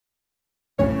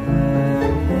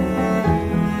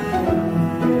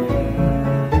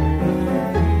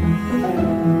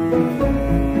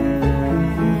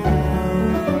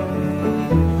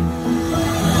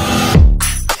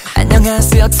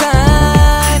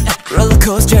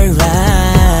feels very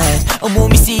right.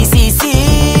 온몸이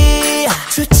CCC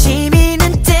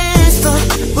주치미는 dance floor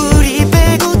우리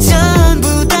빼고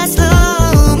전부 다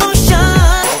slow motion.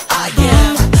 I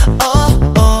am oh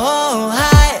oh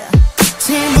high.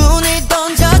 질문을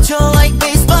던져줘 like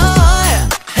baseball.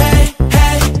 Hey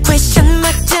hey question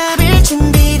맞잡을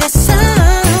준비됐어.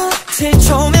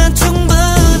 7초면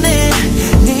충분해.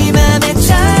 네 맘에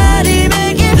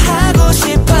자리매김하고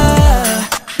싶어.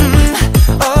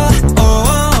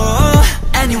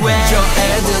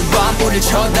 우릴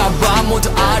쳐다봐 모두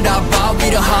알아봐 We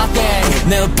the hot thing.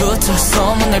 내일부터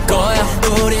소문날 거야.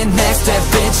 우리 next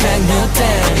step bitch and new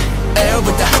thing.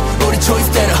 에어보다 우리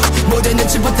초이스대로 모든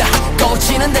눈치보다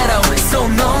꽂히는 대로 So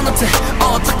넌 어때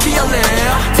어떻게 할래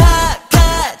다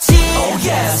같이 Oh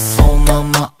yes Oh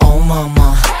mama oh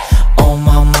mama Oh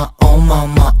mama oh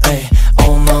mama ay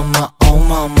Oh mama oh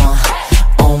mama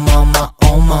Oh mama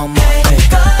oh mama ay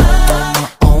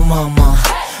Oh mama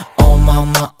oh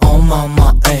mama oh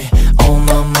mama ay Oh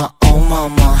mama, oh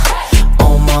mama,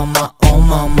 oh mama, oh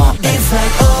mama. It's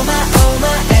like oh my,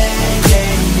 eh,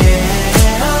 yeah,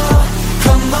 yeah. Oh,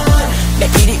 come on.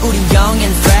 매일이 우린 young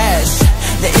and fresh.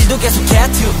 내일도 계속해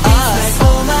to us. It's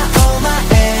like oh my,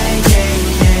 eh, yeah,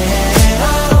 yeah.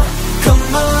 Oh,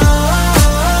 come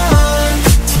on.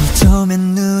 뒤져면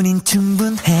눈인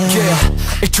충분해. Yeah,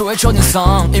 1초의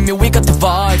초연성 이미 we got the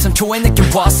vibe. 3초의 느낌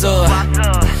왔어.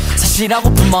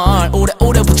 사실하고픈 말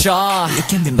오래오래 보자. You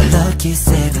can be my lucky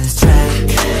seventh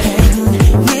track.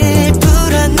 늘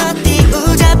불어넣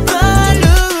띄우자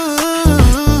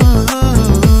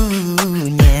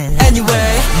balloon.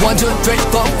 Anyway 1, 2, 3,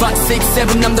 4, 5, 6,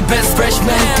 7 I'm the best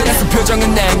freshman. 그래서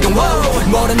표정은 냉정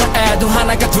모르는 애도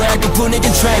하나가 되고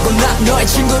분위기는 최고. 난 너의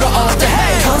친구로 어때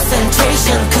hey.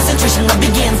 Concentration I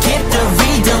begin. Keep the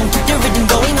rhythm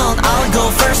going on. I'll go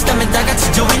first 다음에 다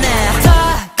같이 join it.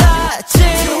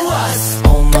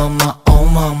 Oh mama, oh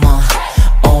mama,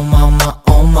 oh mama,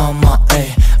 oh mama,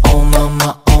 ay. Oh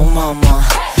mama, oh mama,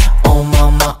 oh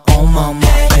mama, oh mama,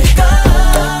 ay.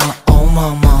 Oh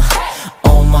mama,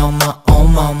 oh mama, oh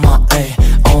mama, ay.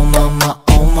 Oh mama,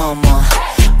 oh mama,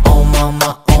 oh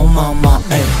mama, oh mama,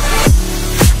 ay.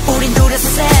 우린 둘에서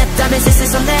셋, 다음에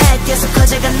셋에서 넷, 계속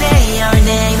커져가네 our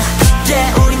name.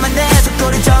 Yeah, 우리만의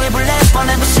속도를 정해볼래.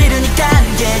 뻔하고 싫으니까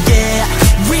yeah yeah.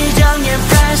 We young and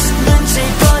fresh, 눈치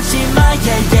보지 마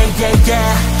yeah yeah yeah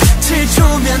yeah.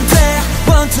 7초면 돼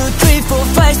 1, 2, 3, 4,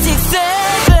 5, 6, 7